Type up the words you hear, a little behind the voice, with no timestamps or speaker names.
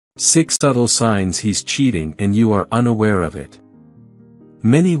6 subtle signs he's cheating and you are unaware of it.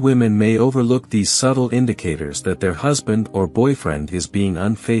 Many women may overlook these subtle indicators that their husband or boyfriend is being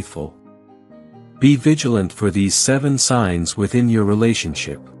unfaithful. Be vigilant for these 7 signs within your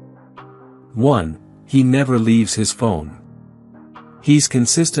relationship. 1. He never leaves his phone. He's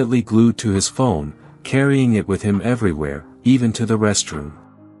consistently glued to his phone, carrying it with him everywhere, even to the restroom.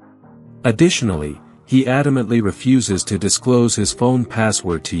 Additionally, he adamantly refuses to disclose his phone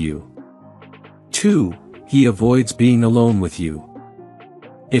password to you. 2. He avoids being alone with you.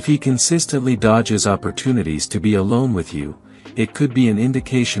 If he consistently dodges opportunities to be alone with you, it could be an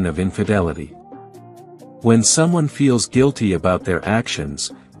indication of infidelity. When someone feels guilty about their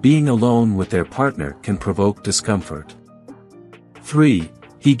actions, being alone with their partner can provoke discomfort. 3.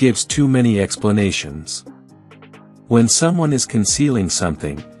 He gives too many explanations. When someone is concealing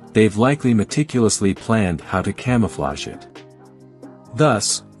something, they've likely meticulously planned how to camouflage it.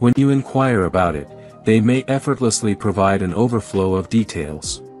 Thus, when you inquire about it, they may effortlessly provide an overflow of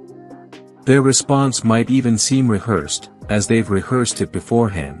details. Their response might even seem rehearsed, as they've rehearsed it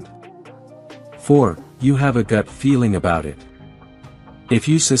beforehand. 4. You have a gut feeling about it. If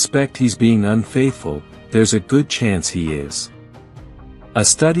you suspect he's being unfaithful, there's a good chance he is. A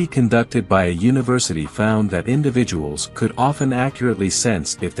study conducted by a university found that individuals could often accurately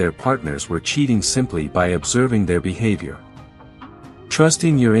sense if their partners were cheating simply by observing their behavior.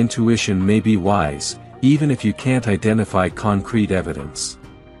 Trusting your intuition may be wise, even if you can't identify concrete evidence.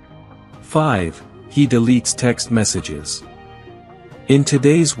 5. He deletes text messages. In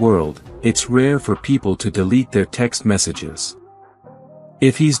today's world, it's rare for people to delete their text messages.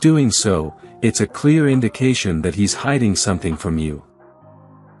 If he's doing so, it's a clear indication that he's hiding something from you.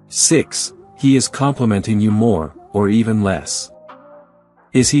 6. He is complimenting you more, or even less.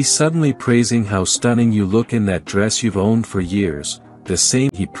 Is he suddenly praising how stunning you look in that dress you've owned for years, the same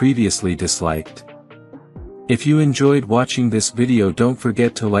he previously disliked? If you enjoyed watching this video, don't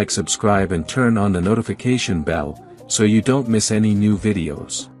forget to like, subscribe and turn on the notification bell, so you don't miss any new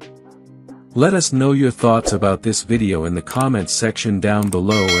videos. Let us know your thoughts about this video in the comments section down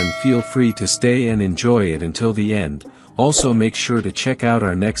below and feel free to stay and enjoy it until the end. Also make sure to check out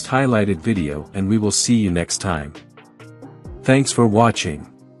our next highlighted video and we will see you next time. Thanks for watching.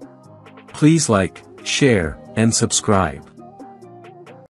 Please like, share, and subscribe.